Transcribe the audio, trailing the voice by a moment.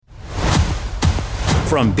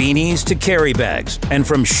From beanies to carry bags, and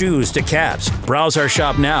from shoes to caps, browse our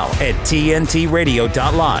shop now at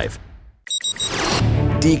tntradio.live.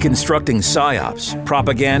 Deconstructing psyops,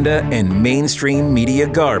 propaganda, and mainstream media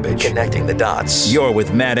garbage. Connecting the dots. You're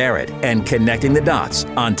with Matt Ehret and Connecting the Dots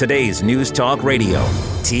on today's News Talk Radio,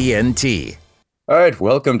 TNT. All right,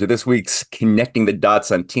 welcome to this week's Connecting the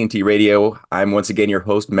Dots on TNT Radio. I'm once again your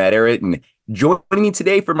host, Matt Ehret, and joining me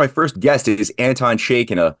today for my first guest is Anton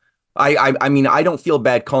Chaitkin. I mean, I don't feel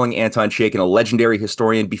bad calling Anton Chaitkin a legendary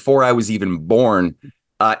historian. Before I was even born,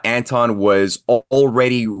 Anton was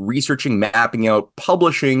already researching, mapping out,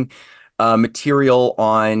 publishing material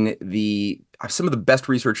on some of the best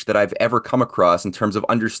research that I've ever come across in terms of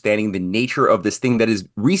understanding the nature of this thing that has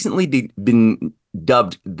recently been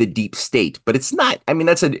dubbed the deep state. But it's not. I mean,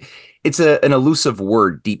 it's an elusive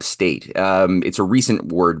word, deep state. It's a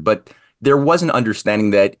recent word, but there was an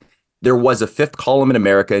understanding that there was a fifth column in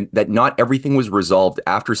America, that not everything was resolved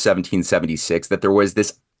after 1776, that there was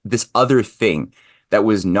this other thing that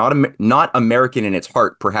was not American in its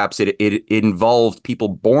heart. Perhaps it involved people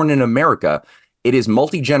born in America. It is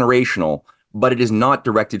multi-generational, but it is not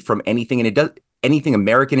directed from anything, and it does anything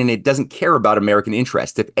American, and it doesn't care about American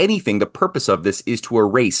interests. If anything, the purpose of this is to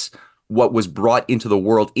erase what was brought into the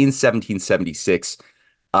world in 1776.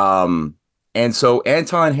 And so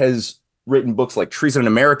Anton has written books like Treason in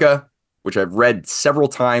America, which I've read several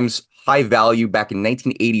times, High Value back in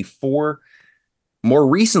 1984. More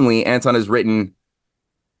recently, Anton has written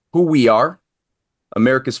Who We Are,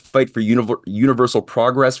 America's Fight for Universal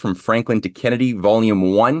Progress from Franklin to Kennedy,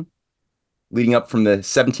 Volume 1, leading up from the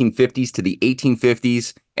 1750s to the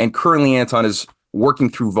 1850s. And currently, Anton is working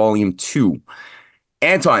through Volume 2.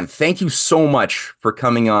 Anton, thank you so much for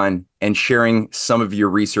coming on and sharing some of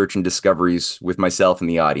your research and discoveries with myself and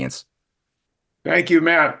the audience. Thank you,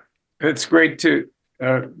 Matt. It's great to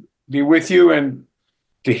be with you and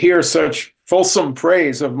to hear such fulsome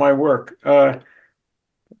praise of my work.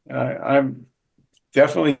 I'm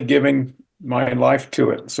definitely giving my life to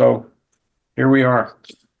it. So here we are.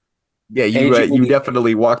 Yeah, you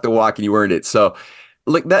definitely walked the walk and you earned it. So,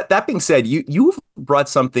 like that being said, you've brought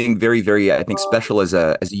something very, very, I think, special as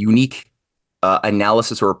a unique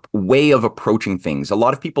analysis or way of approaching things. A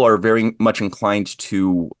lot of people are very much inclined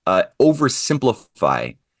to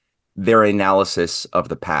oversimplify their analysis of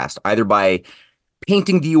the past, either by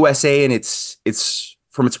painting the USA and its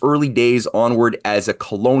from its early days onward as a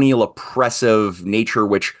colonial oppressive nature,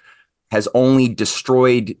 which has only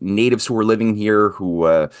destroyed natives who were living here,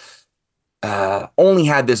 who only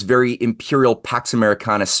had this very imperial Pax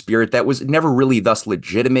Americana spirit that was never really thus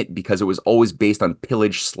legitimate because it was always based on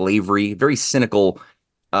pillage, slavery, very cynical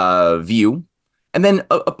view. And then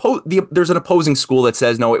there's an opposing school that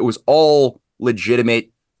says, no, it was all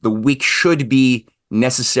legitimate. The weak should be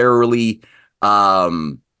necessarily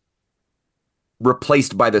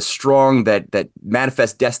replaced by the strong, that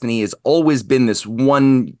manifest destiny has always been this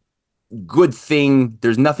one good thing.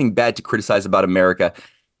 There's nothing bad to criticize about America.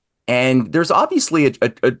 And there's obviously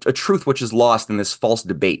a truth which is lost in this false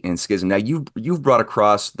debate and schism. Now, you've brought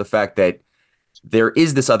across the fact that there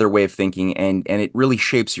is this other way of thinking, and it really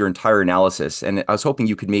shapes your entire analysis. And I was hoping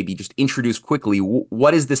you could maybe just introduce quickly,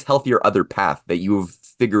 what is this healthier other path that you've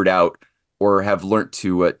figured out or have learned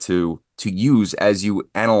to use as you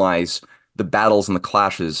analyze the battles and the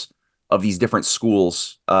clashes of these different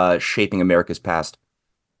schools shaping America's past?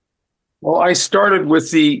 Well, I started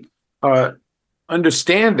with the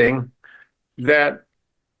understanding that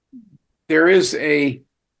there is a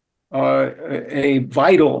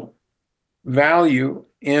vital value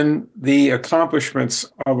in the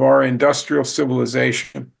accomplishments of our industrial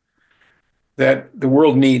civilization that the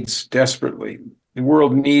world needs desperately. The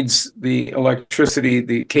world needs the electricity,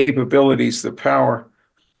 the capabilities, the power.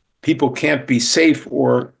 People can't be safe,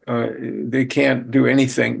 or they can't do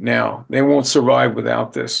anything now. They won't survive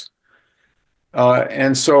without this.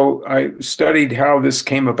 And so I studied how this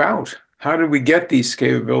came about. How did we get these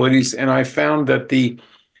capabilities? And I found that the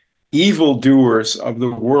evildoers of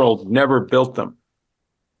the world never built them,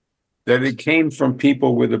 that it came from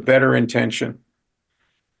people with a better intention.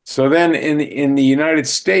 So then in the United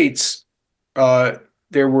States,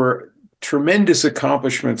 there were tremendous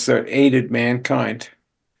accomplishments that aided mankind,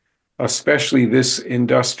 especially this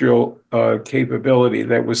industrial capability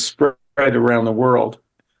that was spread around the world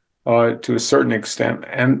to a certain extent.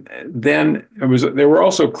 And then there were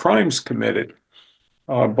also crimes committed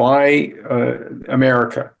by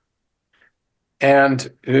America.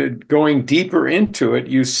 And going deeper into it,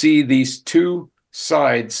 you see these two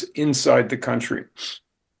sides inside the country.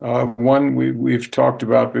 One we've talked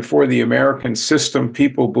about before, the American system,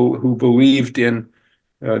 people who believed in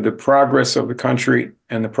the progress of the country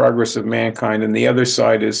and the progress of mankind, and the other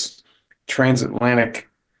side is transatlantic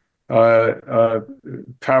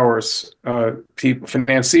powers, people,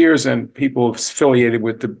 financiers, and people affiliated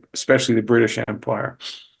with especially the British Empire.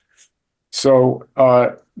 So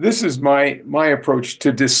this is my approach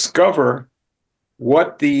to discover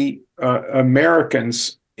what the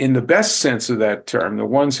Americans, in the best sense of that term, the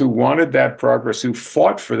ones who wanted that progress, who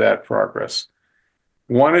fought for that progress,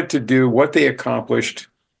 wanted to do, what they accomplished,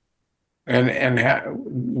 and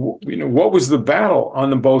what was the battle on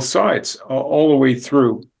the both sides all the way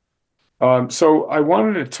through. So I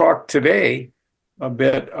wanted to talk today a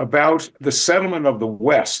bit about the settlement of the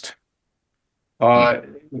West,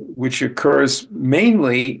 which occurs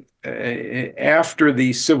mainly after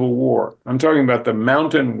the Civil War. I'm talking about the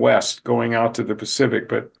Mountain West going out to the Pacific,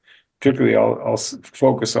 but particularly I'll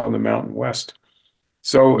focus on the Mountain West.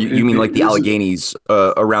 So you mean like the Alleghenies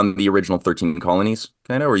around the original 13 colonies,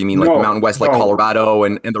 kind of? Or you mean like the Mountain West, like Colorado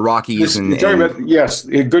and the Rockies? Yes,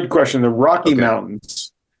 a good question. The Rocky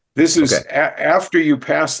Mountains. This is after you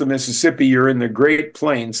pass the Mississippi, you're in the Great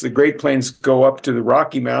Plains. The Great Plains go up to the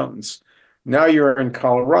Rocky Mountains. Now you're in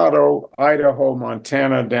Colorado, Idaho,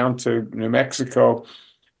 Montana, down to New Mexico,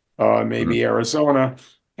 maybe Arizona.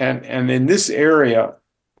 And in this area,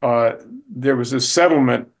 there was a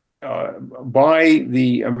settlement by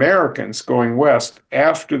the Americans going west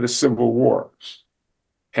after the Civil War.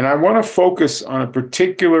 And I want to focus on a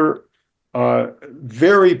particular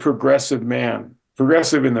very progressive man,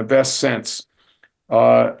 progressive in the best sense.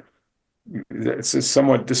 It's a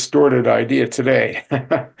somewhat distorted idea today.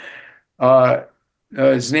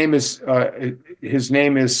 His name is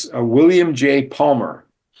William J. Palmer,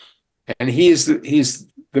 and he's the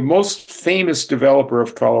most famous developer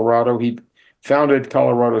of Colorado. He founded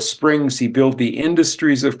Colorado Springs. He built the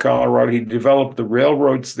industries of Colorado. He developed the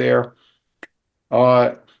railroads there.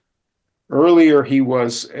 Earlier, he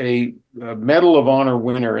was a Medal of Honor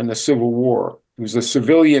winner in the Civil War. He was a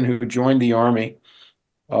civilian who joined the Army,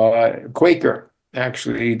 Quaker.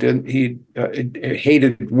 Actually, he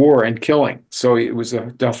hated war and killing, so it was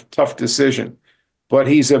a tough decision. But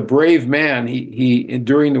he's a brave man. He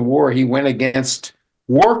during the war, he went against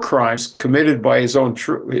war crimes committed by his own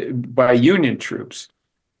by Union troops,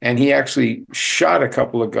 and he actually shot a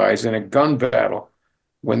couple of guys in a gun battle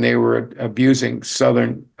when they were abusing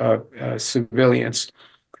Southern civilians.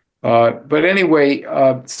 But anyway,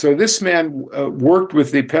 so this man worked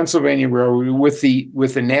with the Pennsylvania Railroad with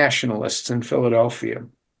the Nationalists in Philadelphia.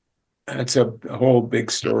 That's a whole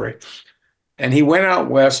big story. And he went out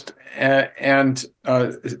west, and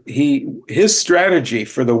his strategy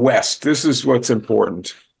for the West. This is what's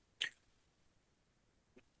important,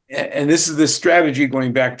 and this is the strategy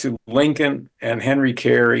going back to Lincoln and Henry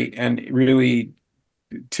Carey, and really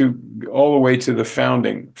all the way to the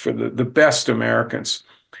founding for the best Americans.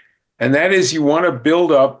 And that is, you want to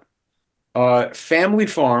build up family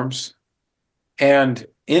farms and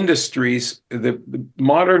industries, the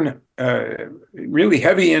modern, really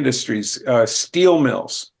heavy industries, steel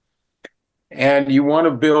mills. And you want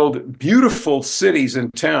to build beautiful cities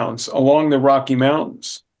and towns along the Rocky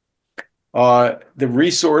Mountains. The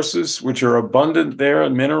resources, which are abundant there,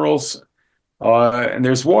 minerals, and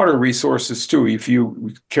there's water resources too, if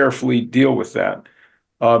you carefully deal with that.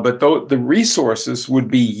 But the resources would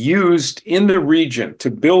be used in the region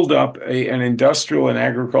to build up an industrial and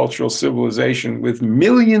agricultural civilization with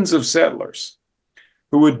millions of settlers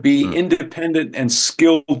who would be independent and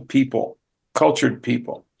skilled people, cultured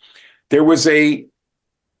people. There was a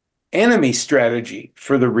enemy strategy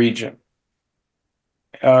for the region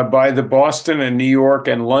by the Boston and New York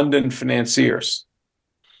and London financiers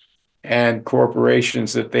and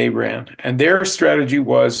corporations that they ran. And their strategy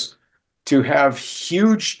was to have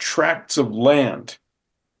huge tracts of land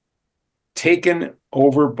taken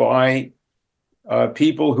over by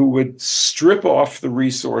people who would strip off the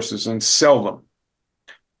resources and sell them.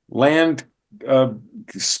 Land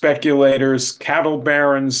speculators, cattle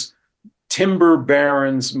barons, timber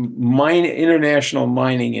barons, international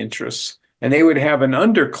mining interests. And they would have an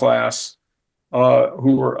underclass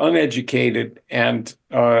who were uneducated and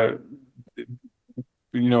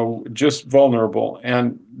just vulnerable,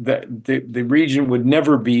 and the region would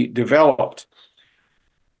never be developed.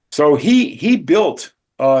 So he built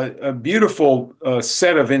a beautiful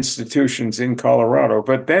set of institutions in Colorado,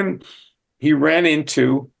 but then he ran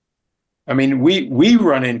into, we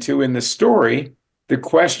run into in the story, the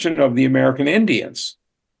question of the American Indians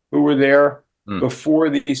who were there before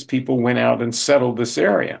these people went out and settled this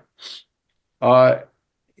area. In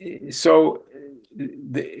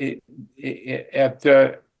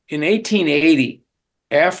 1880,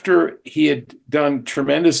 after he had done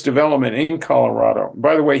tremendous development in Colorado,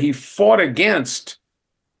 by the way, he fought against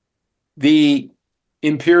the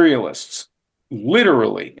imperialists,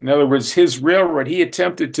 literally. In other words, his railroad, he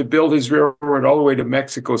attempted to build his railroad all the way to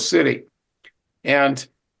Mexico City. And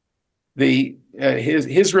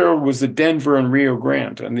his railroad was the Denver and Rio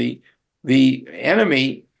Grande. And the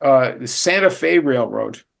enemy, the Santa Fe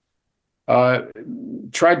Railroad,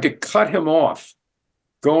 tried to cut him off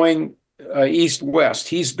going east-west.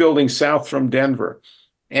 He's building south from Denver.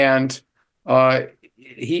 And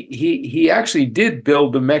he actually did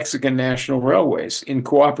build the Mexican National Railways in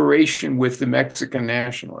cooperation with the Mexican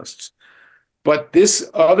nationalists. But this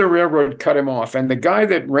other railroad cut him off. And the guy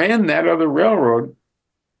that ran that other railroad,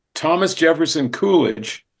 Thomas Jefferson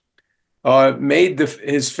Coolidge,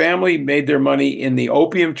 his family made their money in the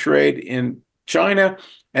opium trade in China.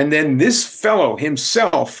 And then this fellow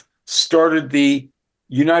himself started the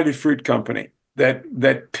United Fruit Company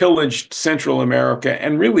that pillaged Central America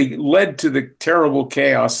and really led to the terrible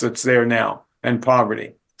chaos that's there now and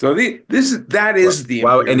poverty. So that is the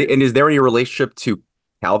wow. And is there any relationship to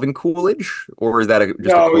Calvin Coolidge, or is that just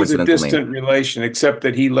a coincidental name? No, it's a distant relation, except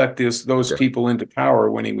that he let those people into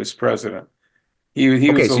power when he was president.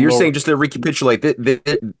 Okay, so you're saying, just to recapitulate,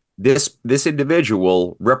 this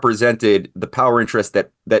individual represented the power interest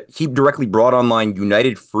that he directly brought online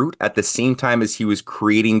United Fruit at the same time as he was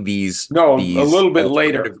creating these. No, a little bit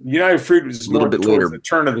later. United Fruit was more towards the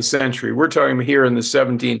turn of the century. We're talking here in the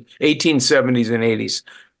 1870s and 80s.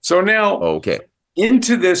 So now,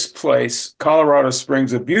 into this place, Colorado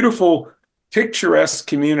Springs, a beautiful, picturesque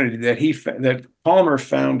community that Palmer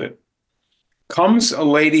founded, comes a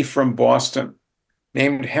lady from Boston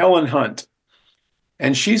named Helen Hunt.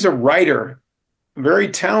 And she's a writer, very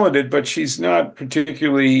talented, but she's not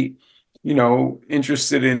particularly,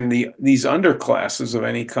 interested in these underclasses of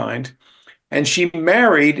any kind. And she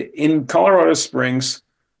married in Colorado Springs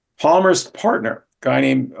Palmer's partner, a guy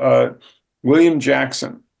named William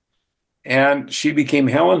Jackson. And she became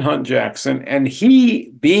Helen Hunt Jackson. And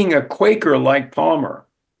he, being a Quaker like Palmer,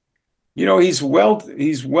 he's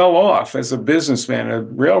well off as a businessman, a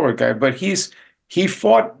railroad guy, but he was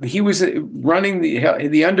running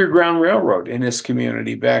the Underground Railroad in his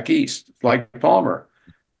community back east, like Palmer.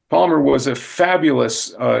 Palmer was a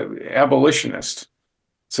fabulous abolitionist.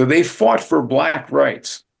 So they fought for black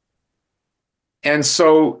rights. And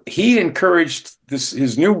so he encouraged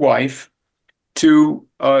his new wife to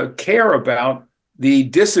care about the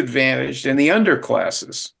disadvantaged and the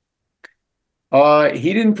underclasses.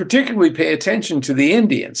 He didn't particularly pay attention to the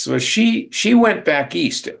Indians. So she went back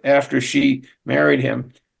east after she married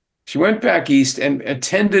him. She went back east and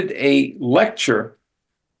attended a lecture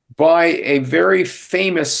by a very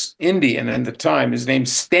famous Indian at the time. His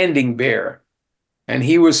name's Standing Bear. And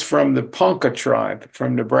he was from the Ponca tribe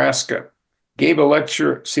from Nebraska. Gave a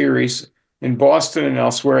lecture series in Boston and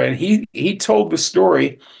elsewhere. And he told the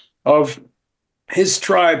story of his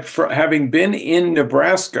tribe having been in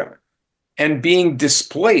Nebraska and being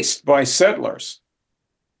displaced by settlers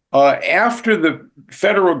after the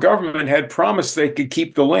federal government had promised they could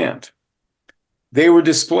keep the land. They were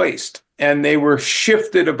displaced and they were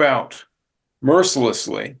shifted about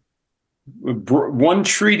mercilessly. One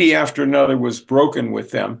treaty after another was broken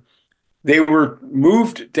with them. They were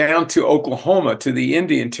moved down to Oklahoma, to the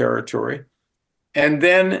Indian Territory, and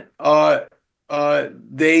then it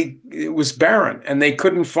was barren and they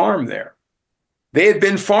couldn't farm there. They had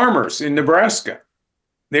been farmers in Nebraska.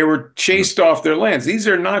 They were chased off their lands. These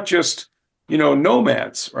are not just,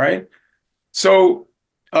 nomads, right? So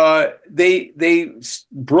they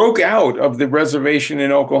broke out of the reservation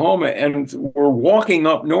in Oklahoma and were walking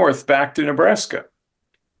up north back to Nebraska.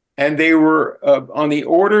 And they were on the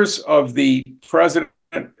orders of the President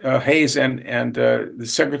Hayes and the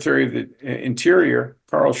Secretary of the Interior,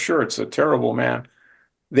 Carl Schurz, a terrible man.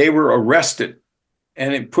 They were arrested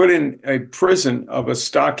and put in a prison of a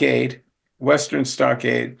stockade, Western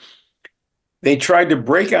stockade. They tried to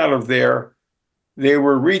break out of there. They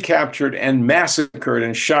were recaptured and massacred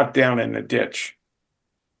and shot down in a ditch.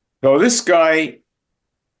 So this guy,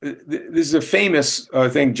 this is a famous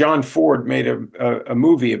thing. John Ford made a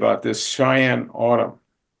movie about this, Cheyenne Autumn.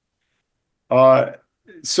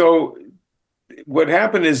 So what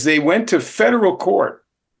happened is they went to federal court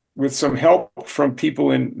with some help from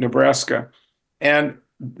people in Nebraska, and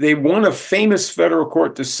they won a famous federal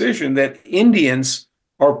court decision that Indians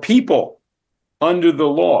are people under the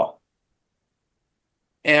law.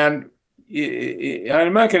 And I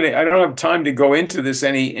don't have time to go into this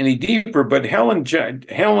any deeper, but Helen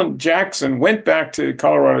Jackson went back to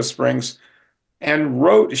Colorado Springs, and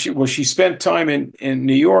wrote. She spent time in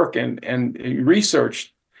New York and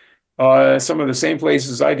researched some of the same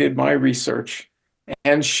places I did my research.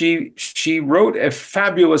 And she wrote a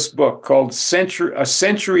fabulous book called A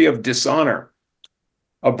Century of Dishonor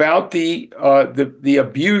about the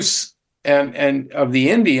abuse and of the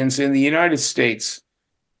Indians in the United States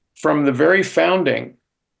from the very founding.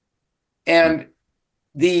 And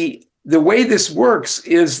the way this works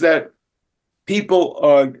is that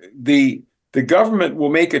the government will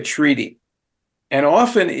make a treaty, and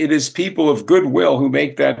often it is people of goodwill who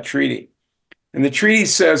make that treaty. And the treaty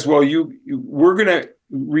says, well, we're going to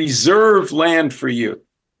reserve land for you,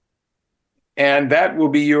 and that will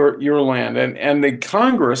be your land. And the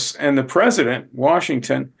Congress and the president,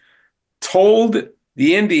 Washington, told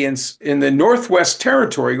the Indians in the Northwest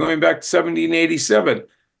Territory, going back to 1787,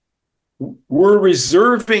 we're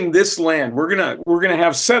reserving this land. We're gonna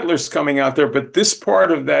have settlers coming out there, but this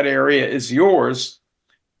part of that area is yours.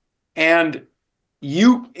 And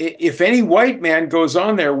if any white man goes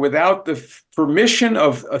on there without the permission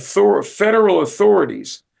of federal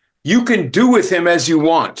authorities, you can do with him as you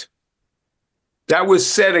want. That was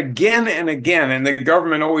said again and again, and the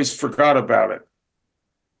government always forgot about it.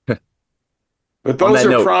 But those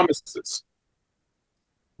are promises.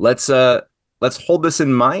 Let's hold this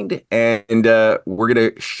in mind, and we're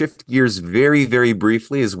going to shift gears very, very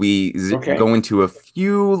briefly as we go into a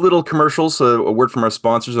few little commercials. So a word from our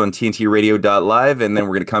sponsors on TNTRadio.live, and then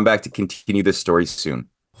we're going to come back to continue this story soon.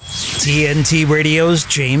 TNT Radio's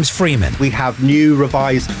James Freeman. We have new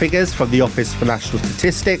revised figures from the Office for National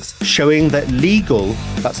Statistics showing that legal,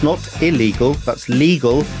 that's not illegal, that's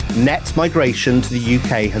legal, net migration to the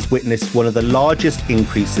UK has witnessed one of the largest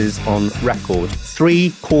increases on record.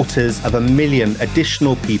 750,000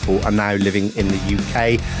 additional people are now living in the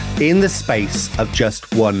UK in the space of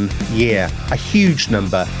just 1 year. A huge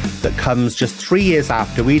number that comes just 3 years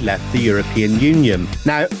after we left the European Union.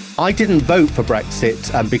 Now, I didn't vote for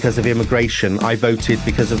Brexit because of immigration. I voted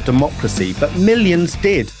because of democracy. But millions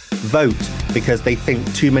did vote because they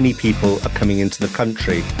think too many people are coming into the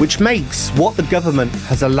country, which makes what the government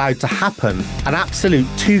has allowed to happen an absolute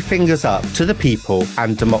two fingers up to the people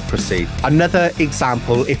and democracy. Another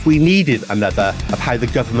example, if we needed another, of how the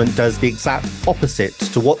government does the exact opposite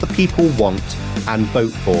to what the people want and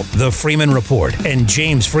vote for. The Freeman Report and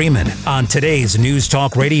James Freeman on today's News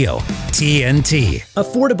Talk Radio, TNT.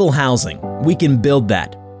 Affordable housing, we can build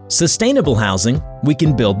that. Sustainable housing, we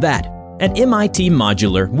can build that. At MIT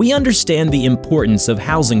Modular, we understand the importance of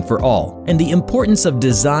housing for all and the importance of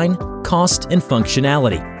design, cost, and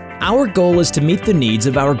functionality. Our goal is to meet the needs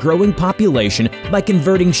of our growing population by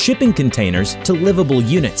converting shipping containers to livable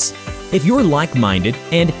units. If you're like-minded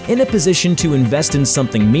and in a position to invest in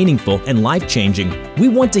something meaningful and life-changing, we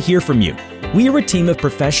want to hear from you. We are a team of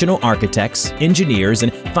professional architects, engineers,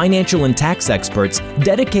 and financial and tax experts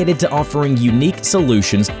dedicated to offering unique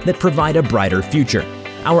solutions that provide a brighter future.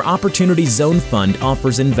 Our Opportunity Zone Fund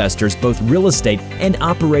offers investors both real estate and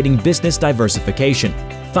operating business diversification,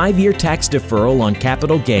 5-year tax deferral on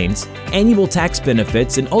capital gains, annual tax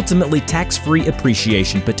benefits, and ultimately tax-free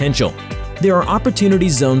appreciation potential. There are opportunity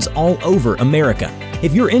zones all over America.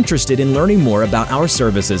 If you're interested in learning more about our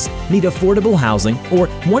services, need affordable housing, or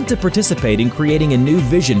want to participate in creating a new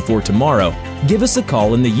vision for tomorrow, give us a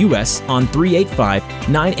call in the U.S. on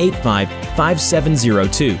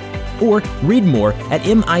 385-985-5702. Or read more at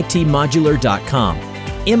mitmodular.com.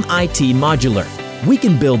 MIT Modular. We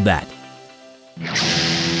can build that.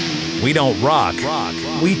 We don't rock,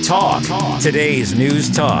 we talk. Today's News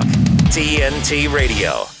Talk, TNT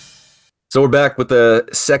Radio. So we're back with the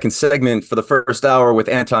second segment for the first hour with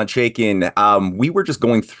Anton Chaitkin. We were just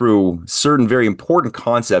going through certain very important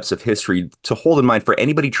concepts of history to hold in mind for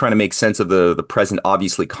anybody trying to make sense of the present.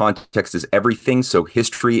 Obviously, context is everything, so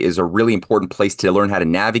history is a really important place to learn how to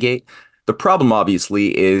navigate. The problem,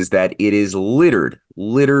 obviously, is that it is littered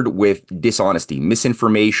with dishonesty,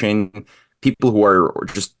 misinformation, people who are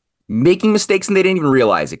just making mistakes and they didn't even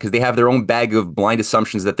realize it because they have their own bag of blind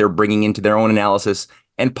assumptions that they're bringing into their own analysis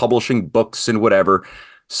and publishing books and whatever.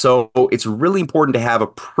 So it's really important to have a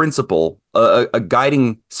principle, a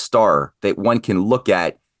guiding star that one can look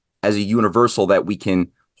at as a universal that we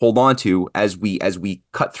can hold on to as we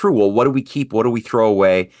cut through. Well, what do we keep? What do we throw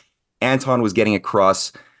away? Anton was getting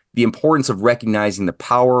across the importance of recognizing the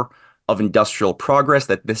power of industrial progress,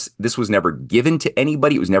 that this was never given to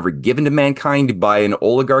anybody. It was never given to mankind by an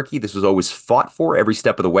oligarchy. This was always fought for every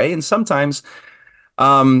step of the way. And sometimes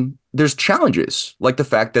there's challenges, like the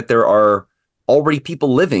fact that there are already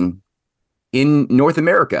people living in North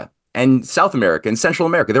America and South America and Central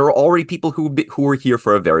America. There are already people who were here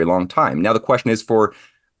for a very long time. Now, the question is for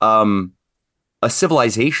a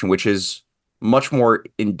civilization which is much more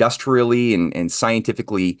industrially and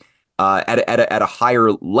scientifically at a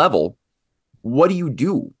higher level. What do you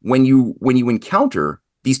do when you encounter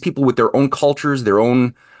these people with their own cultures, their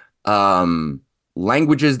own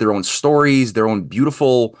languages, their own stories, their own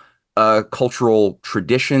beautiful cultural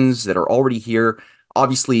traditions that are already here?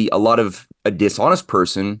 Obviously, a dishonest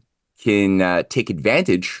person can take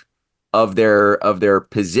advantage of their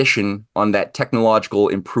position on that technological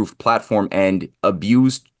improved platform and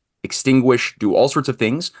abuse, extinguish, do all sorts of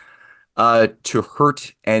things to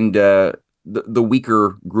hurt and the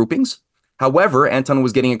weaker groupings. However, Anton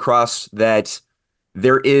was getting across that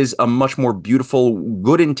there is a much more beautiful,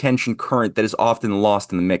 good intention current that is often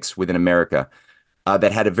lost in the mix within America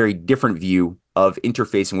that had a very different view of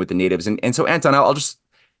interfacing with the natives. And so, Anton, I'll just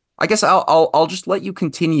let you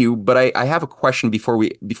continue, but I have a question before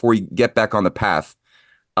we get back on the path.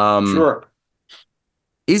 Sure.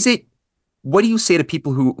 What do you say to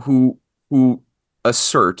people who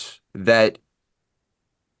assert that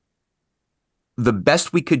the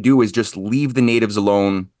best we could do is just leave the natives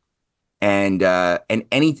alone, and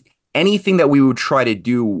anything that we would try to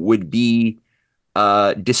do would be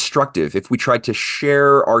destructive? If we tried to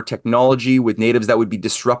share our technology with natives, that would be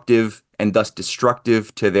disruptive and thus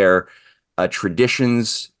destructive to their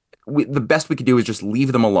traditions. The best we could do is just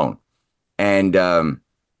leave them alone. And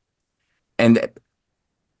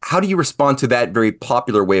how do you respond to that very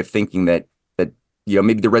popular way of thinking that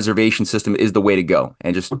maybe the reservation system is the way to go,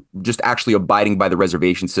 and just actually abiding by the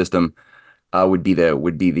reservation system would be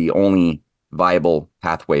the only viable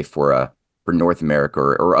pathway for North America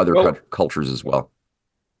or other cultures as well?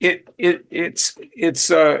 It's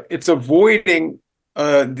avoiding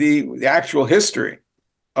the actual history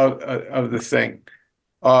of the thing.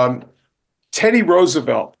 Teddy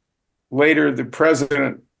Roosevelt, later the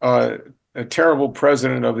president, a terrible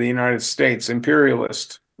president of the United States,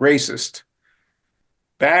 imperialist, racist,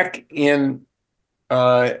 back in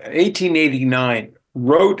 1889,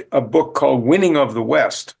 wrote a book called Winning of the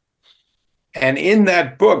West. And in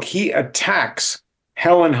that book, he attacks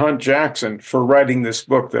Helen Hunt Jackson for writing this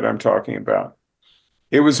book that I'm talking about.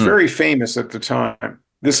 It was very famous at the time.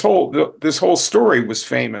 This whole story was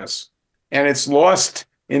famous, and it's lost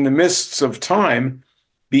in the mists of time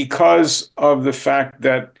because of the fact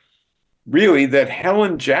that really that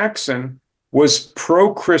Helen Jackson was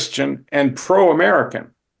pro-Christian and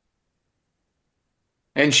pro-American.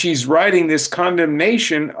 And she's writing this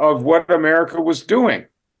condemnation of what America was doing.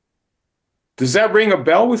 Does that ring a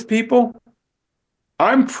bell with people?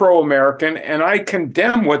 I'm pro-American, and I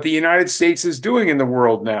condemn what the United States is doing in the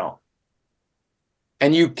world now.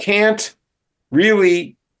 And you can't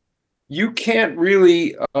really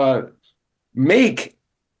make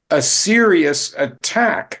a serious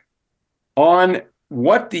attack on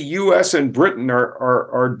what the U.S. and Britain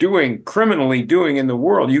are doing, criminally doing in the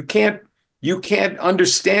world. You can't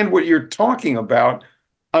understand what you're talking about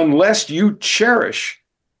unless you cherish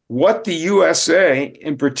what the USA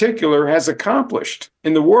in particular has accomplished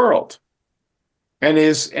in the world and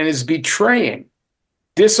is betraying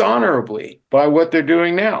dishonorably by what they're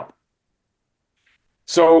doing now.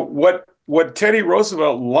 So what Teddy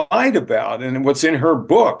Roosevelt lied about, and what's in her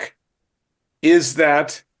book, is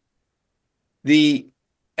that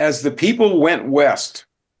as the people went west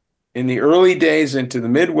in the early days into the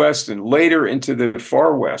Midwest and later into the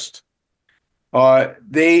far West,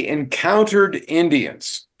 they encountered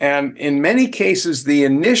Indians. And in many cases, the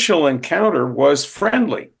initial encounter was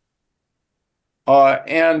friendly.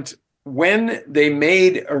 And when they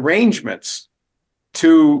made arrangements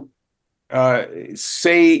to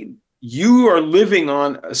say, you are living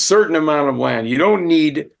on a certain amount of land, you don't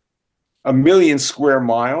need 1 million square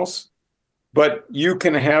miles, but you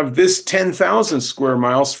can have this 10,000 square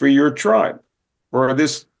miles for your tribe, or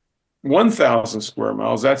this 1,000 square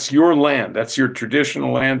miles. That's your land. That's your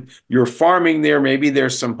traditional land. You're farming there. Maybe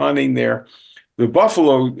there's some hunting there. The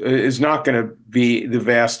buffalo is not going to be the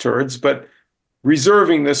vast herds, but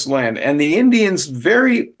reserving this land. And the Indians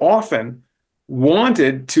very often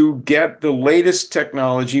wanted to get the latest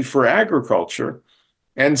technology for agriculture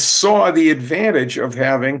and saw the advantage of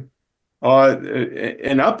having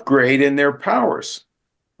an upgrade in their powers.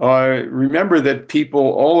 Remember that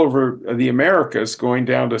people all over the Americas, going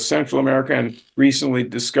down to Central America and recently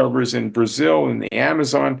discoveries in Brazil and the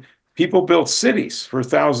Amazon, people built cities for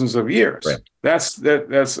thousands of years. Right. That's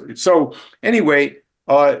so. Anyway,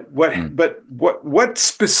 what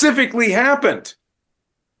specifically happened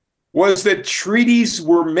was that treaties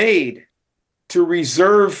were made to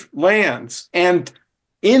reserve lands, and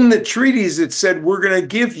in the treaties it said, we're going to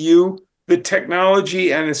give you the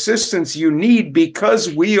technology and assistance you need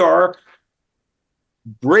because we are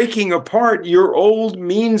breaking apart your old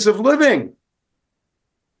means of living.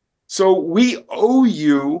 So we owe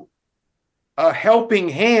you a helping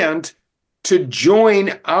hand to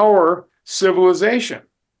join our civilization.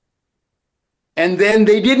 And then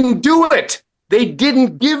they didn't do it. They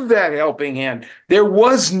didn't give that helping hand. There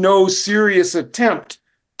was no serious attempt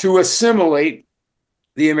to assimilate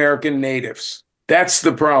the American natives. That's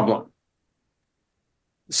the problem.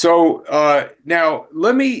 So now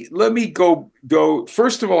let me go.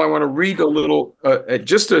 First of all, I want to read a little,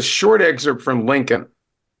 just a short excerpt from Lincoln.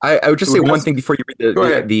 I would just say one thing before you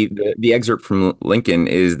read the excerpt from Lincoln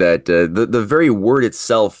is that the very word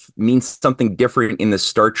itself means something different in the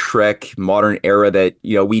Star Trek modern era. That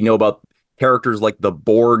we know about characters like the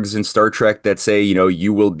Borgs in Star Trek that say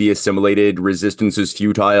you will be assimilated, resistance is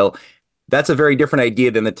futile. That's a very different idea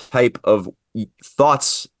than the type of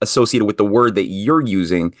thoughts associated with the word that you're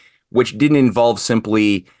using, which didn't involve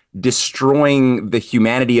simply destroying the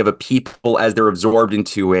humanity of a people as they're absorbed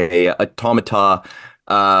into a automata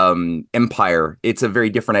empire. It's a very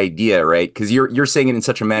different idea, right? Because you're saying it in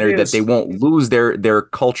such a manner that they won't lose their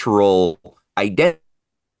cultural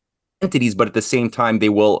identities, but at the same time they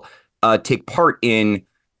will take part in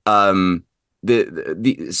the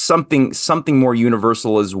something more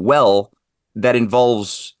universal as well, that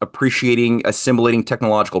involves appreciating, assimilating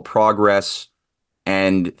technological progress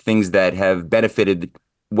and things that have benefited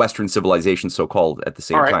Western civilization, so-called, at the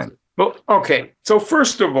same time. Well, okay. So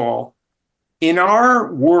first of all, in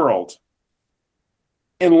our world,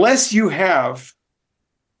 unless you have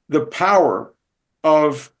the power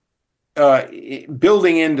of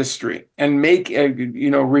building industry and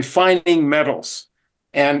refining metals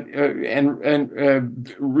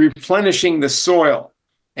and replenishing the soil,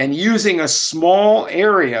 and using a small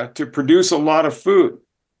area to produce a lot of food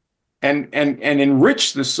and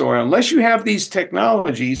enrich the soil, unless you have these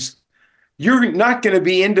technologies, you're not going to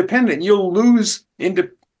be independent. You'll lose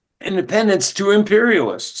independence to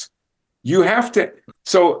imperialists. You have to.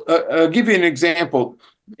 So I'll give you an example.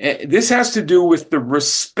 This has to do with the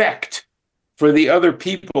respect for the other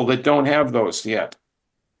people that don't have those yet.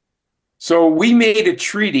 So we made a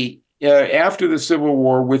treaty after the Civil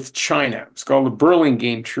War with China. It's called the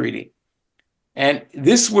Burlingame Treaty. And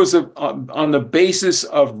this was on the basis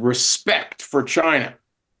of respect for China.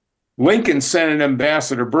 Lincoln sent an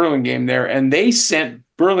ambassador, Burlingame, there, and they sent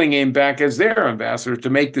Burlingame back as their ambassador to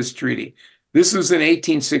make this treaty. This was an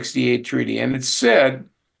 1868 treaty, and it said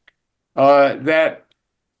that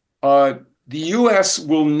the U.S.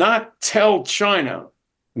 will not tell China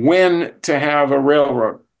when to have a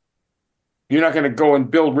railroad. You're not going to go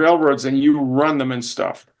and build railroads and you run them and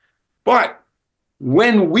stuff. But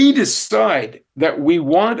when we decide that we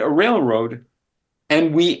want a railroad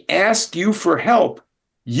and we ask you for help,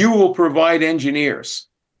 you will provide engineers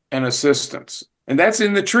and assistants. And that's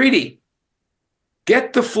in the treaty.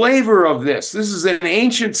 Get the flavor of this. This is an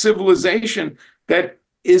ancient civilization that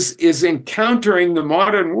is encountering the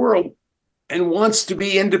modern world and wants to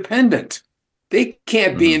be independent. They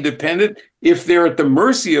can't be independent if they're at the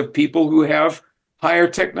mercy of people who have higher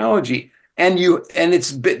technology. And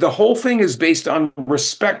the whole thing is based on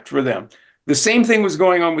respect for them. The same thing was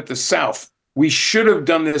going on with the South. We should have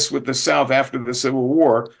done this with the South after the Civil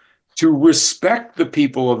War, to respect the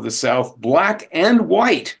people of the South, black and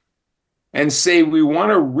white, and say, we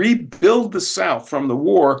want to rebuild the South from the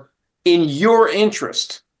war in your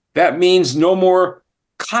interest. That means no more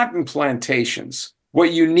cotton plantations.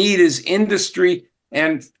 What you need is industry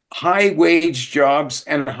and high wage jobs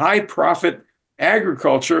and high profit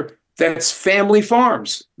agriculture that's family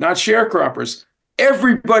farms, not sharecroppers.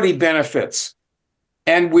 Everybody benefits.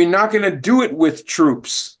 And we're not going to do it with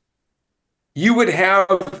troops. You would have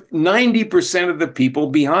 90% of the people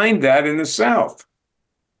behind that in the South.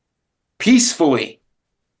 Peacefully.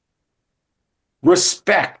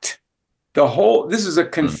 Respect. This is a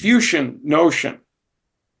Confucian notion.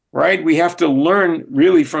 Right? We have to learn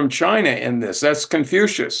really from China in this. That's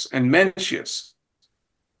Confucius and Mencius.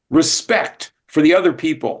 Respect for the other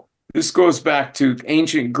people. This goes back to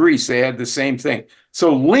ancient Greece. They had the same thing.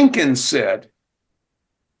 So Lincoln said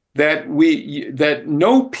that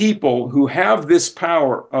no people who have this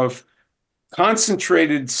power of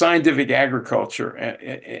concentrated scientific agriculture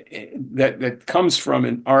that comes from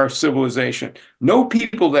in our civilization, no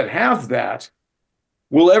people that have that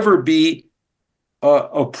will ever be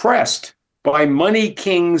oppressed by money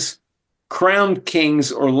kings, crown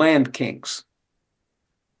kings, or land kings.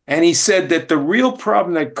 And he said that the real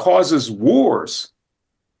problem that causes wars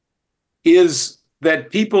is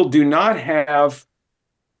that people do not have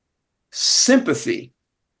sympathy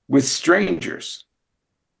with strangers.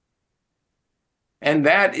 And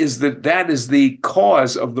that is the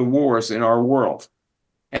cause of the wars in our world.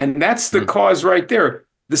 And that's the cause right there.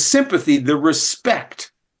 The sympathy, the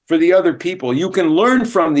respect for the other people. You can learn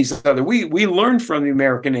from these other. We learned from the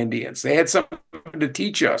American Indians. They had something to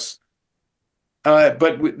teach us.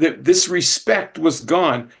 But this respect was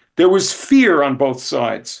gone. There was fear on both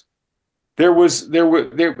sides. There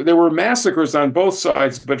were massacres on both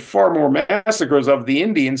sides, but far more massacres of the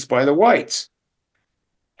Indians by the whites.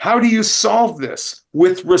 How do you solve this?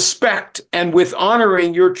 With respect and with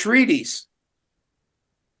honoring your treaties.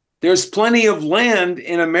 There's plenty of land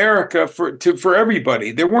in America for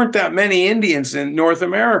everybody. There weren't that many Indians in North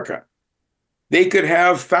America. They could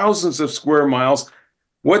have thousands of square miles.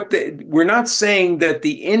 We're not saying that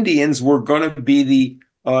the Indians were going to be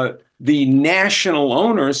the national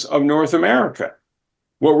owners of North America.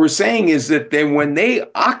 What we're saying is that when they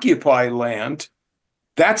occupy land,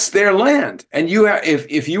 that's their land. And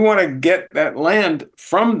if you want to get that land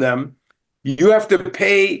from them, you have to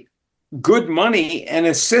pay good money and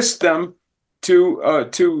assist them to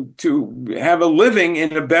have a living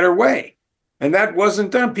in a better way. And that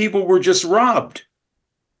wasn't done. People were just robbed.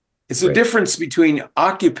 It's a difference between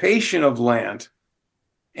occupation of land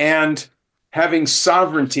and having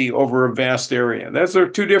sovereignty over a vast area. Those are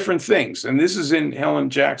two different things. And this is in Helen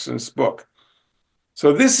Jackson's book.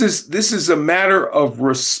 So this is a matter of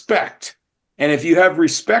respect. And if you have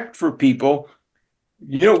respect for people,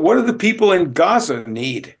 what do the people in Gaza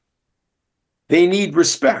need? They need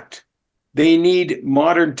respect. They need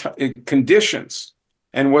modern conditions.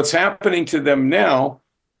 And what's happening to them now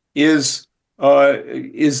is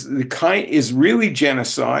really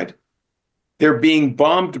genocide. They're being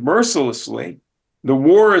bombed mercilessly. The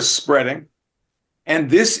war is spreading. And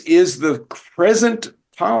this is the present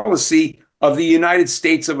policy of the United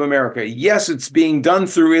States of America. Yes, it's being done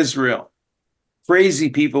through Israel. Crazy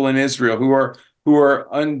people in Israel who are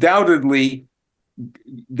undoubtedly,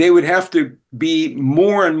 they would have to be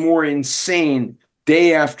more and more insane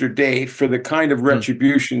day after day for the kind of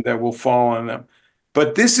retribution that will fall on them.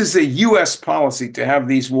 But this is a U.S. policy to have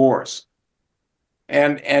these wars.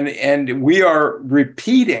 And we are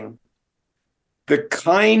repeating the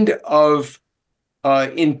kind of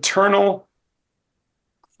internal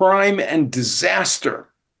crime and disaster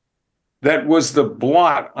that was the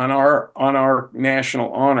blot on our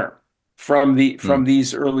national honor from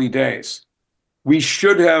these early days. We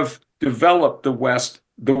should have developed the West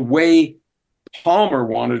the way Palmer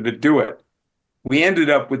wanted to do it. We ended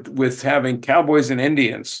up with having cowboys and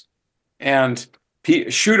Indians and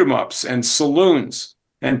shoot-em-ups and saloons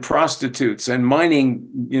and prostitutes and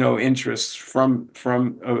mining, interests from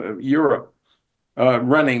Europe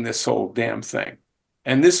running this whole damn thing.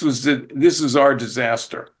 And this is our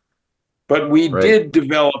disaster. But we did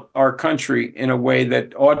develop our country in a way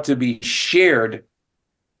that ought to be shared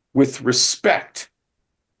with respect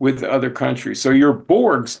with other countries. So your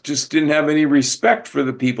Borgs just didn't have any respect for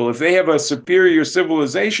the people. If they have a superior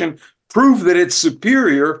civilization, prove that it's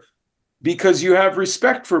superior because you have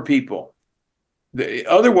respect for people.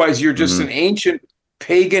 Otherwise, you're just an ancient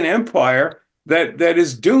pagan empire that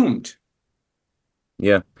is doomed.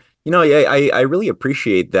 Yeah. I really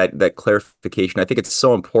appreciate that clarification. I think it's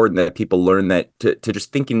so important that people learn that to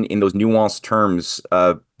just think in those nuanced terms,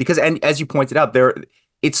 because, and as you pointed out,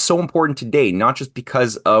 it's so important today, not just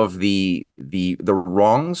because of the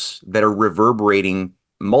wrongs that are reverberating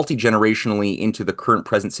multi-generationally into the current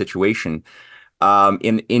present situation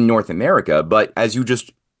in North America, but as you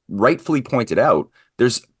just rightfully pointed out,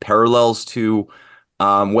 there's parallels to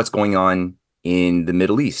what's going on in the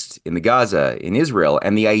Middle East, in the Gaza, in Israel,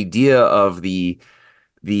 and the idea of the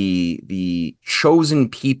chosen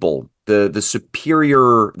people, the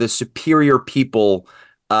superior people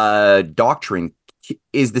doctrine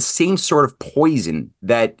is the same sort of poison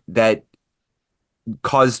that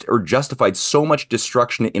caused or justified so much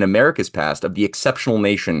destruction in America's past of the exceptional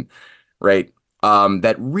nation, right?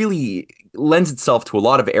 That really lends itself to a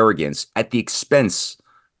lot of arrogance at the expense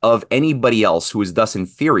of anybody else who is thus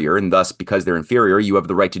inferior, and thus, because they're inferior, you have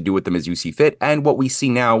the right to do with them as you see fit. And what we see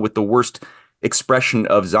now with the worst expression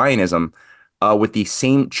of Zionism, with the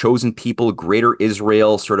same chosen people, greater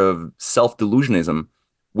Israel sort of self-delusionism,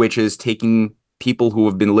 which is taking people who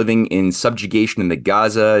have been living in subjugation in the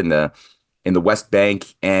Gaza, in the West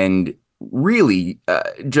Bank, and really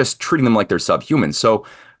just treating them like they're subhuman. So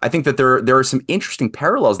I think that there are some interesting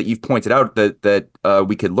parallels that you've pointed out that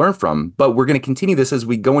we could learn from, but we're going to continue this as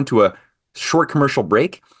we go into a short commercial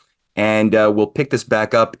break, and we'll pick this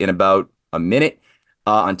back up in about a minute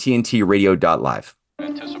on TNTRadio.live.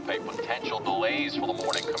 Anticipate potential delays for the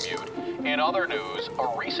morning commute. In other news,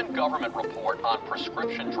 a recent government report on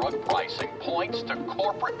prescription drug pricing points to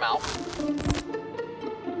corporate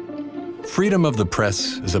Freedom of the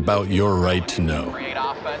press is about your right to know.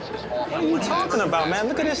 What are you talking about, man?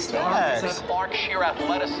 Look at his stats.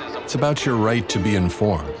 It's about your right to be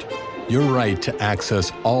informed. Your right to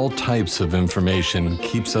access all types of information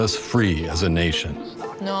keeps us free as a nation.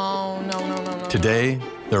 No. Today,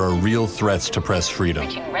 there are real threats to press freedom.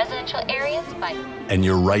 Reaching residential areas by... And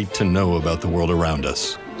your right to know about the world around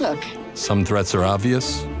us. Look. Some threats are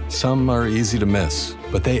obvious, some are easy to miss,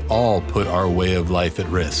 but they all put our way of life at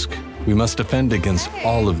risk. We must defend against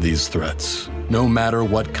all of these threats, no matter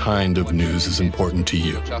what kind of news is important to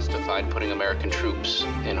you. Justified putting American troops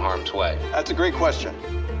in harm's way? That's a great question.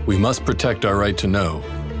 We must protect our right to know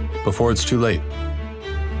before it's too late.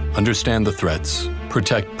 Understand the threats.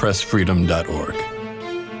 ProtectPressFreedom.org.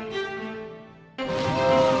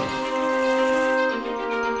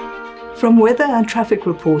 From weather and traffic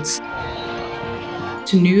reports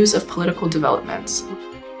to news of political developments,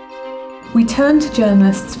 we turn to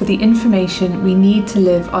journalists for the information we need to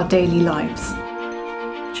live our daily lives.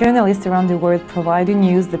 Journalists around the world provide you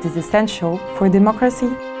news that is essential for democracy,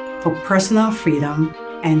 for personal freedom,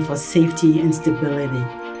 and for safety and stability.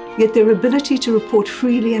 Yet their ability to report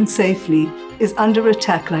freely and safely is under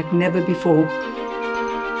attack like never before.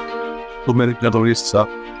 Too many journalists are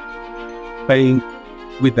paying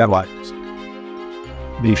with their lives.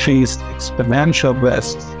 They face exponential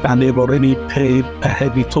risks and they've already paid a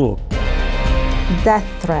heavy toll. Death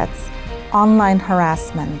threats, online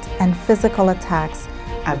harassment, and physical attacks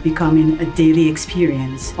are becoming a daily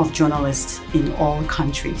experience of journalists in all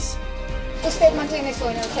countries. We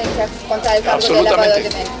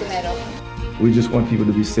just want people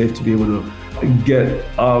to be safe, to be able to get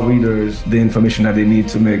our readers the information that they need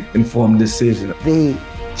to make informed decisions. They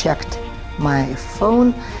checked my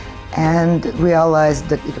phone and realized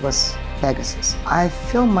that it was Pegasus. I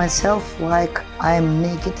feel myself like I am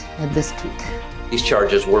naked at the street. These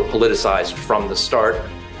charges were politicized from the start.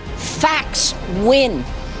 Facts win.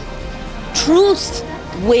 Truth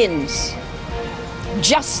wins.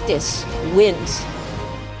 Justice wins.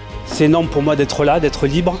 C'est énorme pour moi d'être là, d'être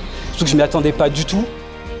libre, surtout que je ne m'y attendais pas du tout.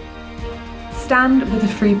 Stand with a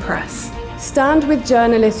free press. Stand with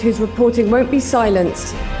journalists whose reporting won't be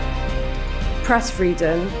silenced. Press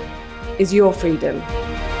freedom is your freedom.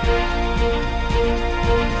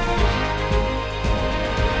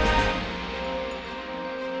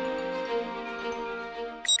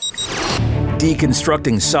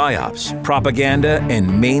 Deconstructing psyops, propaganda,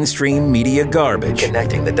 and mainstream media garbage.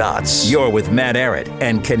 Connecting the dots. You're with Matt Ehret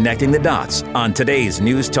and Connecting the Dots on today's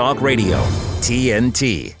News Talk Radio,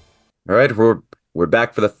 TNT. All right, we're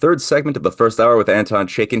back for the third segment of the first hour with Anton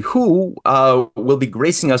Chaitkin, who will be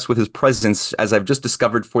gracing us with his presence, as I've just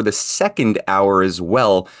discovered, for the second hour as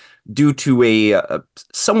well, due to a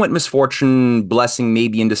somewhat misfortune, blessing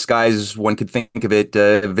maybe in disguise, one could think of it.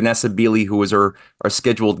 Vanessa Beeley, who was our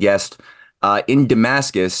scheduled guest, in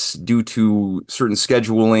Damascus due to certain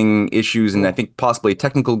scheduling issues and I think possibly a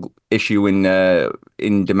technical issue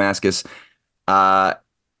in Damascus,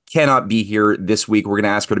 cannot be here this week. We're going to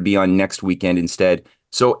ask her to be on next weekend instead.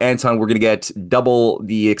 So Anton, we're going to get double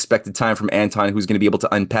the expected time from Anton, who's going to be able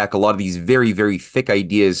to unpack a lot of these very, very thick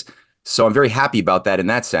ideas. So I'm very happy about that in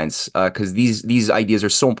that sense, because these ideas are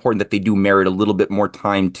so important that they do merit a little bit more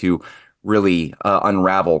time to really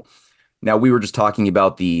unravel. Now, we were just talking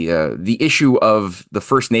about the issue of the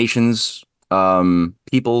First Nations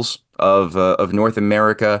peoples of North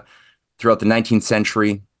America throughout the 19th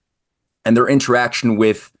century and their interaction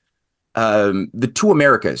with the two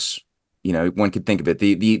Americas. You know, one could think of it,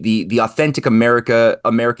 the authentic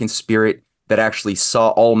American spirit that actually saw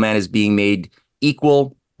all men as being made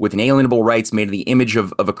equal with inalienable rights, made in the image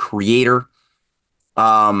of a creator,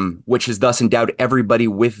 which has thus endowed everybody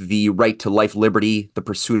with the right to life, liberty, the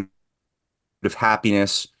pursuit of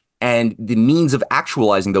happiness, and the means of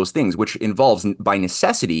actualizing those things, which involves, by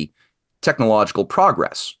necessity, technological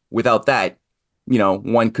progress. Without that, you know,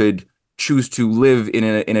 one could choose to live in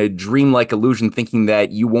a dreamlike illusion, thinking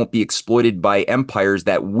that you won't be exploited by empires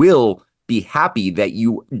that will be happy that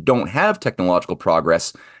you don't have technological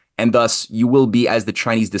progress, and thus you will be, as the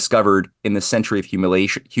Chinese discovered in the century of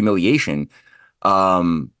humiliation,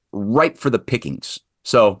 ripe for the pickings.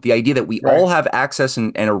 So the idea that we all have access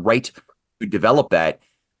and a right to develop that,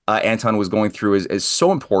 Anton was going through, is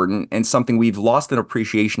so important and something we've lost an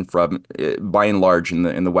appreciation from by and large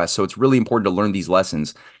in the West. So it's really important to learn these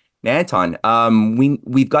lessons. Now, Anton,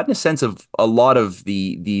 we've gotten a sense of a lot of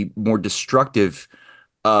the more destructive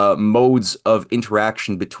modes of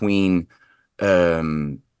interaction between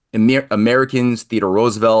Americans, Theodore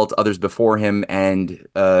Roosevelt, others before him, and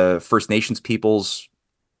First Nations peoples.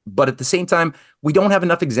 But at the same time, we don't have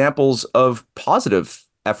enough examples of positive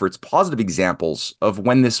efforts, positive examples of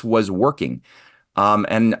when this was working.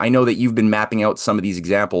 And I know that you've been mapping out some of these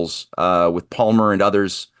examples with Palmer and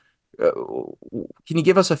others. Can you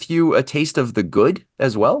give us a taste of the good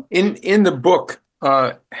as well? In the book,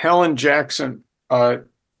 Helen Jackson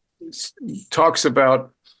talks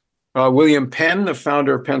about William Penn, the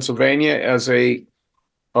founder of Pennsylvania, as whom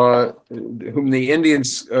the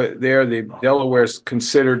Indians the Delawares,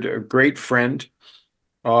 considered a great friend.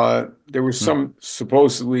 There was some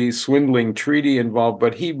supposedly swindling treaty involved,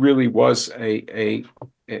 but he really was a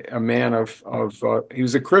man of he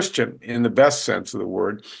was a Christian in the best sense of the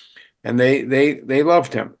word, and they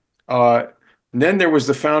loved him. And then there was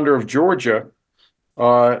the founder of Georgia,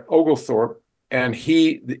 Oglethorpe, and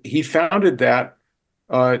he founded that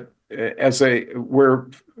where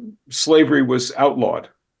slavery was outlawed,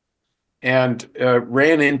 and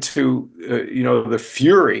ran into the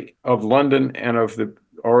fury of London and of the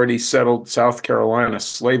already settled South Carolina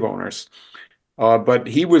slave owners. But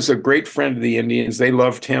he was a great friend of the Indians. They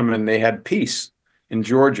loved him, and they had peace in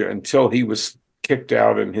Georgia until he was kicked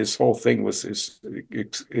out, and his whole thing was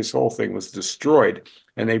destroyed,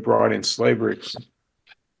 and they brought in slavery.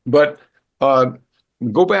 But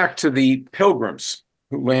go back to the Pilgrims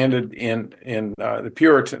who landed in the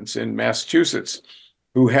Puritans in Massachusetts,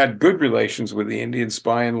 who had good relations with the Indians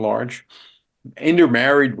by and large,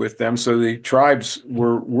 intermarried with them, so the tribes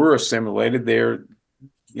were assimilated. They're,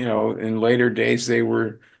 in later days they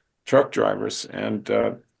were truck drivers and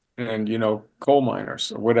coal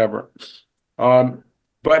miners or whatever.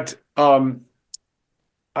 But I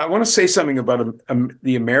want to say something about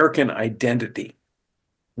the American identity.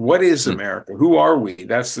 What is America? Who are we?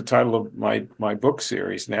 That's the title of my book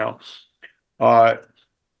series now. There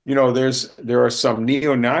are some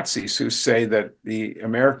neo-Nazis who say that the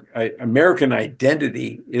American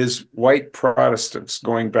identity is white Protestants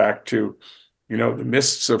going back to, the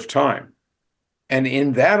mists of time. And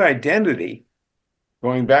in that identity,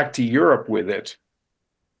 going back to Europe with it,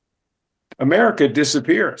 America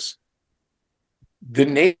disappears.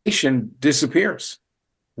 The nation disappears.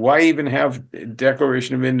 Why even have a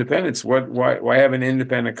Declaration of Independence? Why have an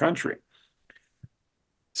independent country?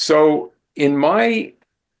 So in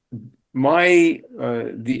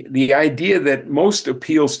the idea that most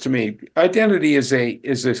appeals to me, identity is a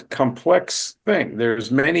complex thing.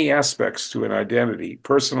 There's many aspects to an identity,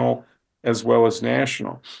 personal as well as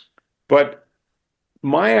national. But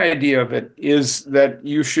my idea of it is that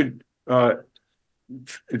you should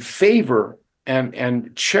favor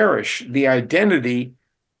and cherish the identity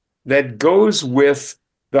that goes with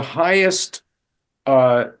the highest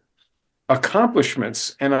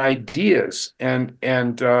accomplishments and ideas and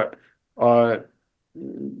the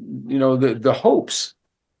hopes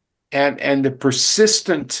and the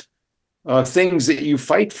persistent things that you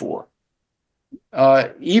fight for,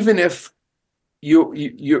 even if you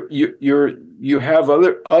have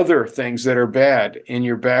other things that are bad in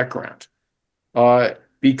your background,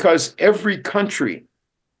 because every country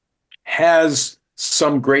has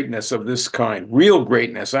some greatness of this kind, real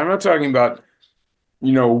greatness. I'm not talking about,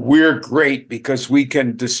 we're great because we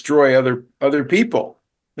can destroy other people.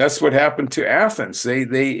 That's what happened to Athens.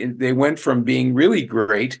 They went from being really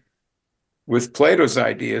great with Plato's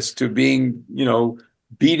ideas to being,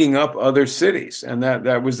 beating up other cities, and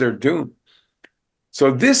that was their doom.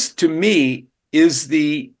 So this, to me, is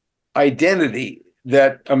the identity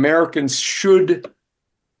that Americans should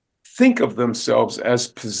think of themselves as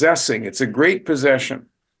possessing. It's a great possession,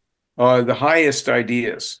 the highest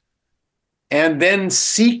ideas. And then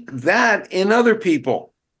seek that in other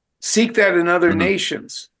people, seek that in other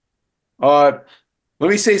nations. Let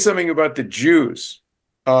me say something about the Jews,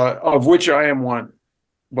 of which I am one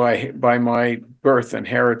by my birth and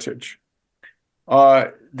heritage.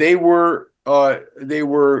 They were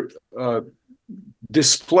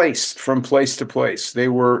displaced from place to place. They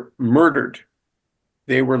were murdered.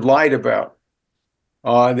 They were lied about.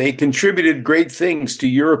 They contributed great things to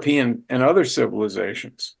European and other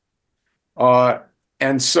civilizations. But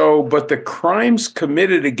the crimes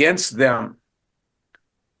committed against them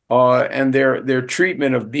and their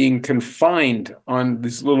treatment of being confined on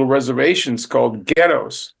these little reservations called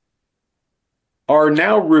ghettos are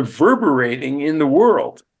now reverberating in the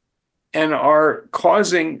world and are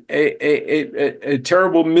causing a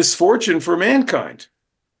terrible misfortune for mankind.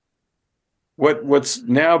 What's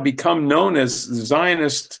now become known as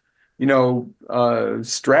Zionist,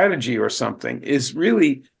 strategy or something is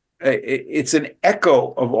really it's an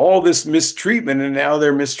echo of all this mistreatment, and now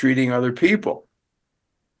they're mistreating other people.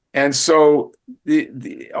 And so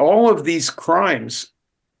all of these crimes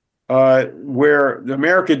where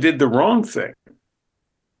America did the wrong thing,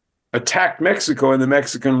 attacked Mexico in the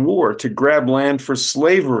Mexican War to grab land for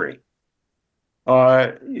slavery.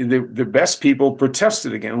 The best people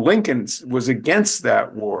protested again. Lincoln was against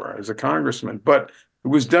that war as a congressman, but it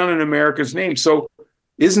was done in America's name. So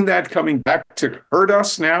isn't that coming back to hurt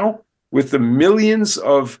us now with the millions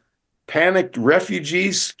of panicked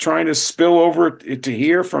refugees trying to spill over to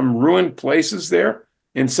here from ruined places there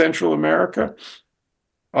in Central America?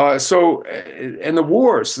 And the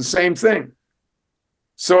wars, the same thing.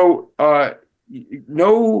 So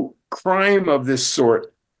no crime of this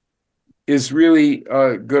sort is really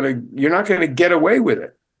you're not going to get away with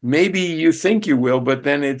it. Maybe you think you will, but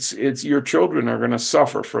then it's your children are going to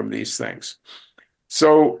suffer from these things.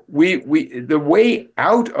 So the way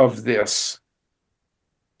out of this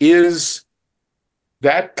is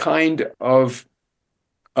that kind of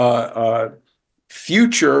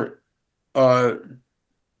future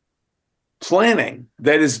planning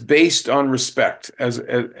that is based on respect, as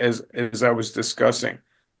I was discussing.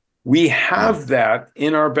 We have that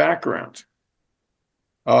in our background.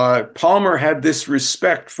 Palmer had this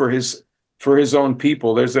respect for his own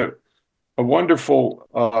people. There's a wonderful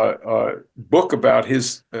book about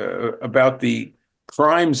about the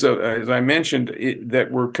crimes of, as I mentioned,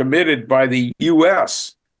 that were committed by the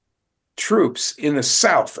U.S. troops in the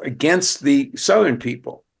South against the Southern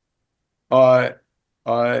people.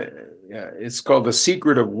 It's called The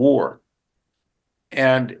Secret of War.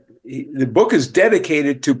 And the book is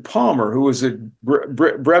dedicated to Palmer, who was a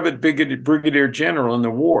brevet brigadier general in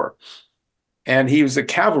the war. And he was a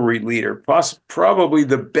cavalry leader, probably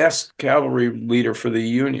the best cavalry leader for the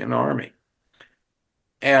Union Army.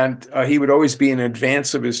 And he would always be in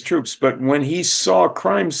advance of his troops. But when he saw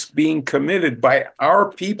crimes being committed by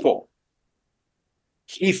our people,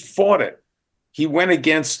 he fought it. He went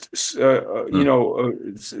against, some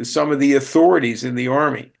of the authorities in the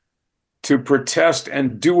army to protest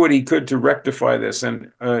and do what he could to rectify this,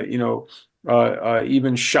 and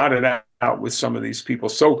even shot it out with some of these people.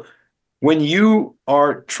 So when you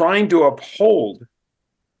are trying to uphold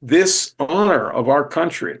this honor of our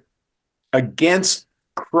country against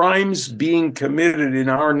crimes being committed in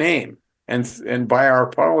our name and by our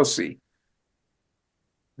policy,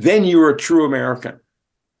 then you're a true American.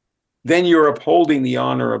 Then you're upholding the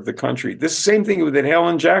honor of the country. This is the same thing that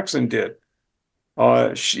Helen Jackson did.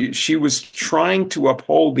 She was trying to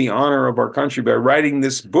uphold the honor of our country by writing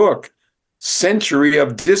this book, Century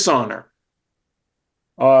of Dishonor.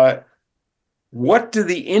 What do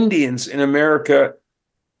the Indians in America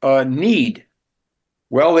need?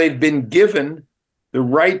 Well, they've been given the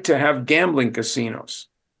right to have gambling casinos.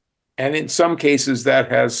 And in some cases that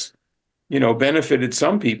has, benefited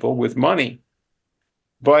some people with money.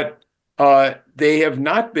 But they have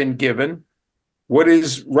not been given what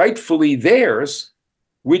is rightfully theirs,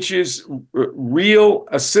 which is real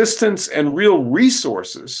assistance and real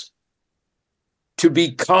resources to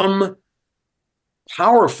become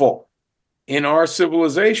powerful in our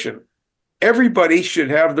civilization. Everybody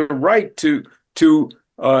should have the right to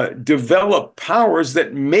develop powers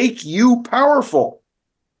that make you powerful.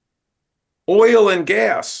 Oil and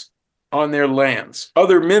gas on their lands,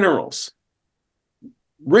 other minerals.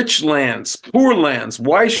 Rich lands, poor lands,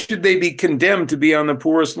 why should they be condemned to be on the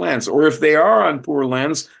poorest lands? Or if they are on poor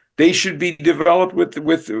lands, they should be developed with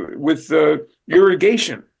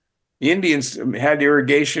irrigation. The Indians had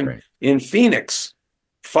irrigation in Phoenix.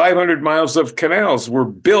 500 miles of canals were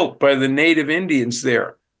built by the native Indians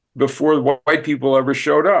there before the white people ever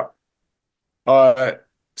showed up.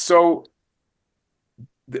 So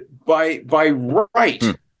by right,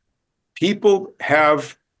 people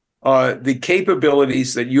have the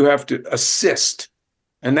capabilities that you have to assist.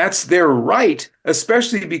 And that's their right,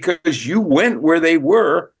 especially because you went where they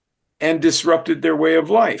were and disrupted their way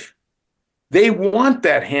of life. They want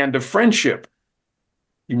that hand of friendship.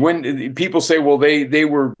 When people say, well, they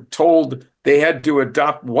were told they had to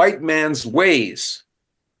adopt white man's ways.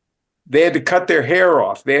 They had to cut their hair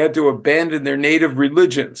off. They had to abandon their native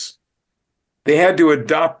religions. They had to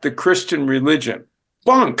adopt the Christian religion.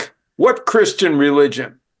 Bunk! What Christian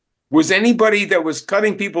religion? Was anybody that was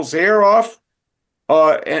cutting people's hair off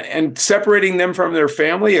and separating them from their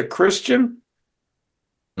family a Christian?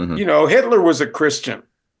 Mm-hmm. Hitler was a Christian.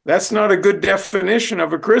 That's not a good definition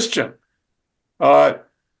of a Christian. But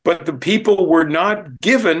the people were not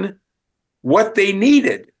given what they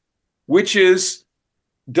needed, which is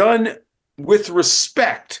done with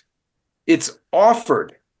respect. It's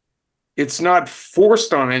offered. It's not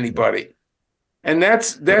forced on anybody. And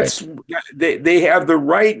that's right. They have the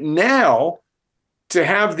right now to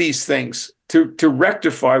have these things to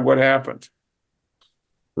rectify what happened.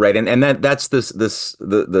 Right, and that's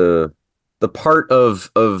the part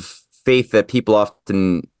of faith that people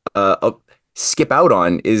often skip out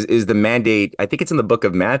on is the mandate. I think it's in the book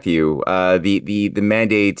of Matthew. The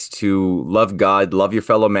mandate to love God, love your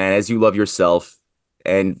fellow man as you love yourself,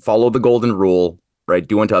 and follow the golden rule. Right,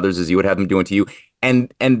 do unto others as you would have them do unto you,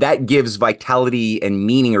 and that gives vitality and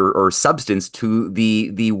meaning or substance to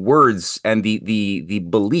the words and the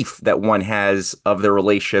belief that one has of their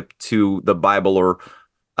relationship to the Bible or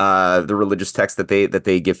the religious text that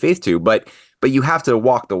they give faith to. But you have to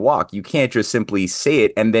walk the walk. You can't just simply say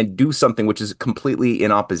it and then do something which is completely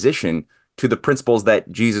in opposition to the principles that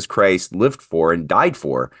Jesus Christ lived for and died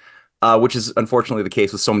for, which is unfortunately the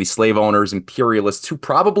case with so many slave owners, imperialists who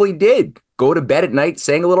probably did go to bed at night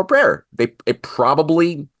saying a little prayer. It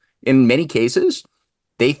probably, in many cases,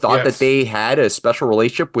 they thought that they had a special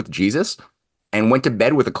relationship with Jesus and went to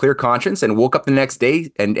bed with a clear conscience and woke up the next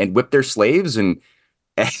day and whipped their slaves and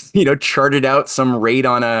charted out some raid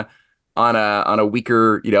on a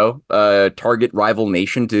weaker, target rival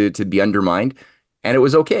nation to be undermined, and it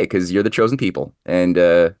was okay because you're the chosen people. And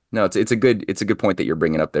no, it's a good point that you're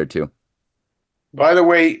bringing up there too. By the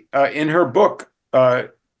way, in her book,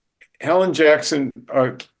 Helen Jackson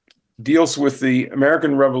deals with the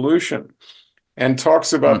American Revolution and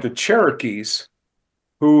talks about the Cherokees,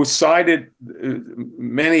 who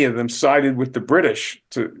many of them sided with the British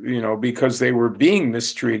because they were being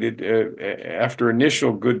mistreated after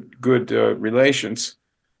initial good relations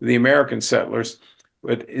with the American settlers.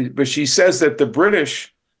 But she says that the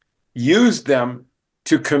British used them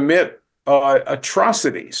to commit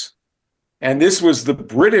atrocities. And this was the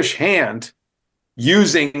British hand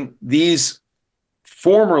using these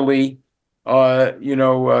formerly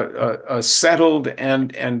settled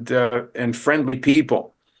and friendly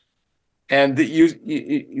people. And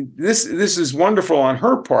this is wonderful on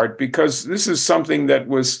her part, because this is something that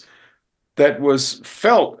was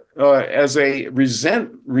felt as a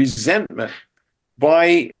resentment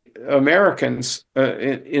by Americans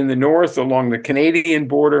in the North along the Canadian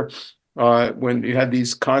border, when you had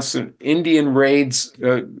these constant Indian raids,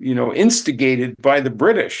 instigated by the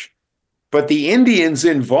British. But the Indians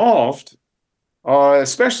involved,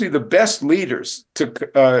 especially the best leaders,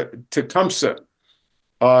 Tecumseh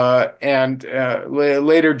and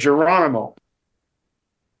later Geronimo,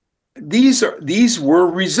 these were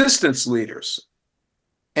resistance leaders.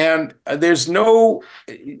 And there's no,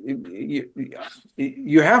 you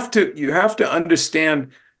have to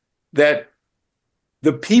understand that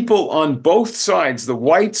the people on both sides, the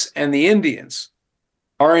whites and the Indians,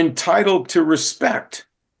 are entitled to respect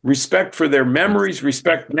for their memories,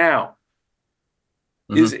 respect now.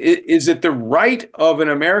 Mm-hmm. Is it the right of an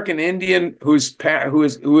American Indian who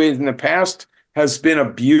in the past has been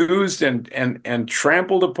abused and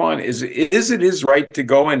trampled upon? Is it his right to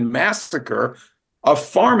go and massacre a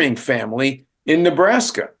farming family in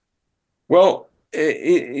Nebraska? Well,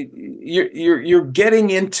 you're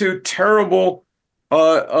getting into terrible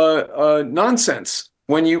nonsense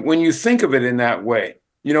when you think of it in that way.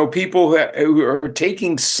 People who are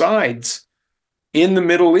taking sides in the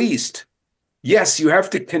Middle East. Yes, you have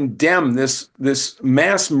to condemn this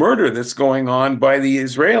mass murder that's going on by the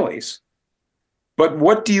Israelis. But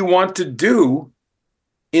what do you want to do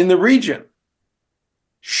in the region?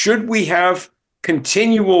 Should we have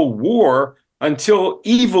continual war until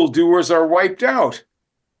evildoers are wiped out?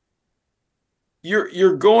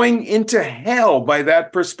 You're going into hell by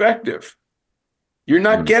that perspective. You're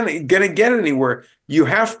not going to get anywhere. You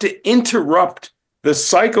have to interrupt the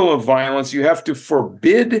cycle of violence. You have to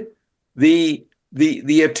forbid the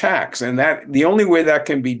attacks, and that the only way that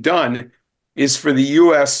can be done is for the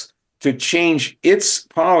U.S. to change its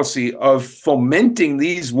policy of fomenting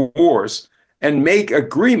these wars and make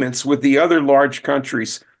agreements with the other large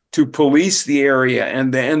countries to police the area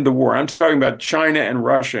and end the war. I'm talking about China and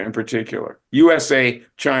Russia in particular. USA,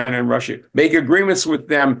 China, and Russia. Make agreements with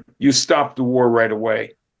them, you stop the war right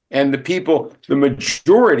away. And the people, the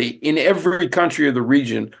majority in every country of the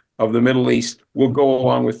region of the Middle East will go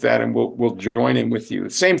along with that and will join in with you. The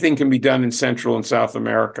same thing can be done in Central and South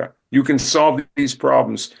America. You can solve these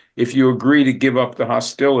problems if you agree to give up the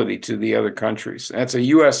hostility to the other countries. That's a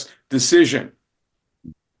U.S. decision.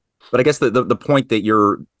 But I guess the point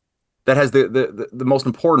that has the most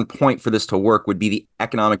important point for this to work would be the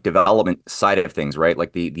economic development side of things, right?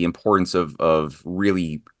 Like the importance of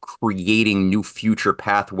really creating new future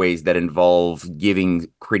pathways that involve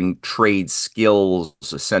creating trade, skills,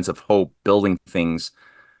 a sense of hope, building things,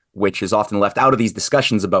 which is often left out of these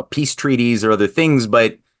discussions about peace treaties or other things.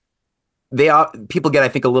 But people get, I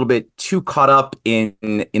think, a little bit too caught up in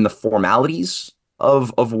the formalities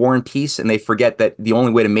of war and peace, and they forget that the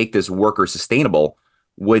only way to make this work or sustainable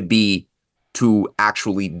would be to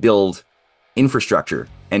actually build infrastructure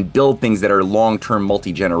and build things that are long-term,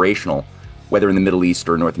 multi-generational, whether in the Middle East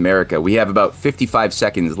or North America. We have about 55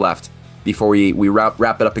 seconds left before we wrap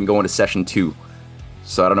it up and go into session 2.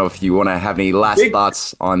 So I don't know if you want to have any last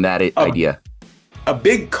thoughts on that idea. A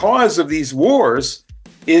big cause of these wars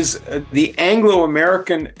is the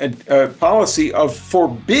Anglo-American policy of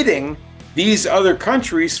forbidding these other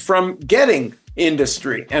countries from getting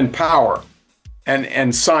industry and power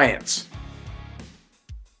and science.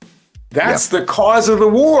 That's the cause of the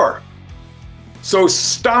war. So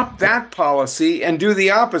stop that policy and do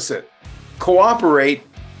the opposite. Cooperate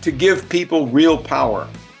to give people real power.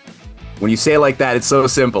 When you say it like that, it's so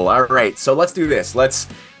simple. All right, so let's do this. Let's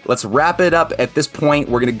wrap it up at this point.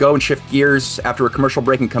 We're going to go and shift gears after a commercial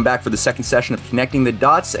break and come back for the second session of Connecting the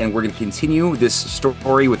Dots, and we're going to continue this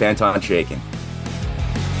story with Anton Chaitkin.